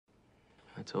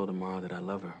I told her Ma that I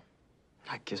love her.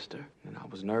 I kissed her, and I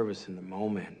was nervous in the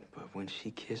moment, but when she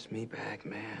kissed me back,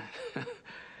 man,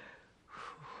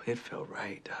 it felt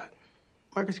right, Doc.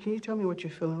 Marcus, can you tell me what you're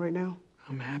feeling right now?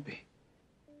 I'm happy.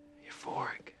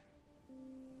 Euphoric.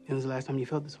 When was the last time you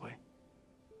felt this way?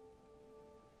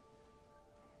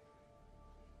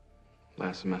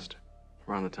 Last semester,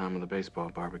 around the time of the baseball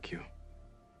barbecue.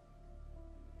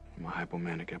 My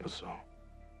hypomanic episode.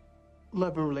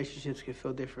 Love and relationships can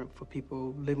feel different for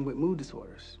people living with mood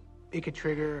disorders. It could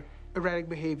trigger erratic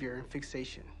behavior and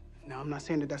fixation. Now, I'm not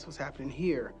saying that that's what's happening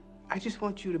here. I just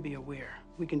want you to be aware.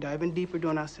 We can dive in deeper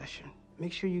during our session.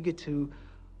 Make sure you get to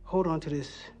hold on to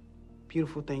this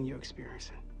beautiful thing you're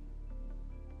experiencing.